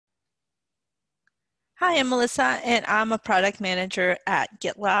Hi, I'm Melissa, and I'm a product manager at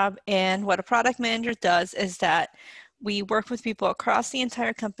GitLab. And what a product manager does is that we work with people across the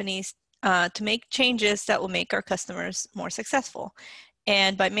entire companies to make changes that will make our customers more successful.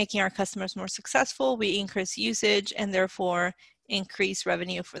 And by making our customers more successful, we increase usage and therefore increase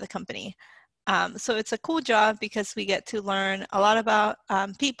revenue for the company. So it's a cool job because we get to learn a lot about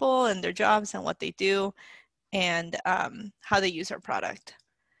people and their jobs and what they do and how they use our product.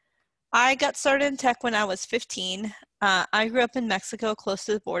 I got started in tech when I was 15. I grew up in Mexico, close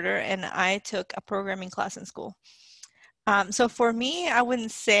to the border, and I took a programming class in school. So for me, I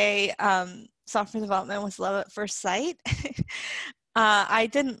wouldn't say software development was love at first sight. I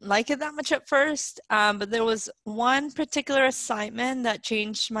didn't like it that much at first, but there was one particular assignment that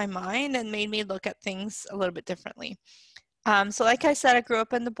changed my mind and made me look at things a little bit differently. So like I said, I grew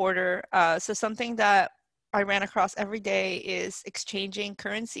up in the border, so something that I ran across every day is exchanging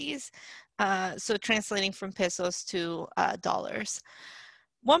currencies, so translating from pesos to dollars.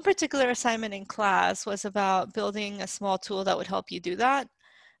 One particular assignment in class was about building a small tool that would help you do that.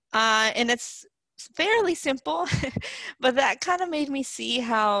 And it's fairly simple, but that kind of made me see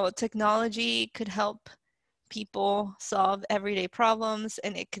how technology could help people solve everyday problems,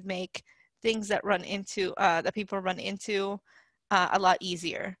 and it could make things that people run into a lot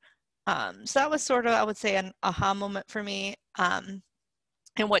easier. So that was sort of, I would say, an aha moment for me, and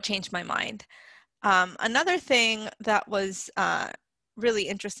what changed my mind. Another thing that was really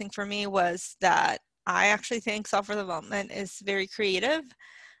interesting for me was that I actually think software development is very creative.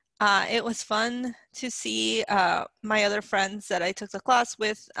 It was fun to see my other friends that I took the class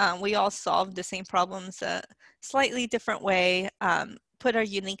with. We all solved the same problems a slightly different way, put our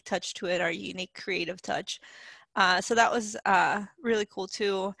unique touch to it, our unique creative touch. So that was really cool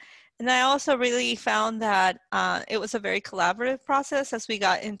too. And I also really found that it was a very collaborative process as we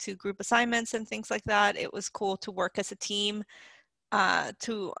got into group assignments and things like that. It was cool to work as a team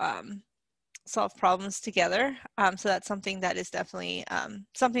to solve problems together. So that's something that is definitely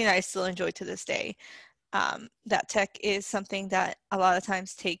something that I still enjoy to this day. That tech is something that a lot of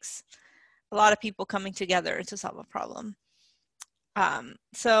times takes a lot of people coming together to solve a problem.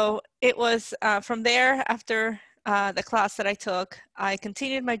 So it was from there, after the class that I took, I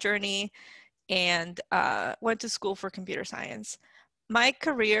continued my journey and went to school for computer science. My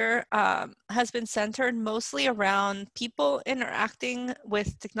career has been centered mostly around people interacting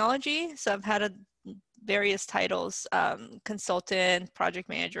with technology. So I've had various titles, consultant, project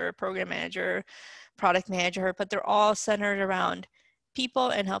manager, program manager, product manager, but they're all centered around people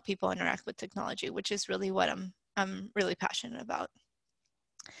and how people interact with technology, which is really what I'm really passionate about.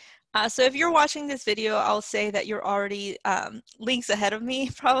 So if you're watching this video, I'll say that you're already leagues ahead of me,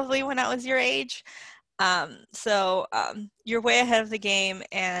 probably when I was your age. You're way ahead of the game,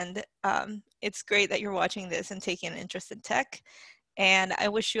 and it's great that you're watching this and taking an interest in tech. And I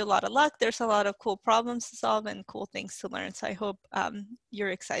wish you a lot of luck. There's a lot of cool problems to solve and cool things to learn. So I hope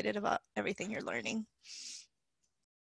you're excited about everything you're learning.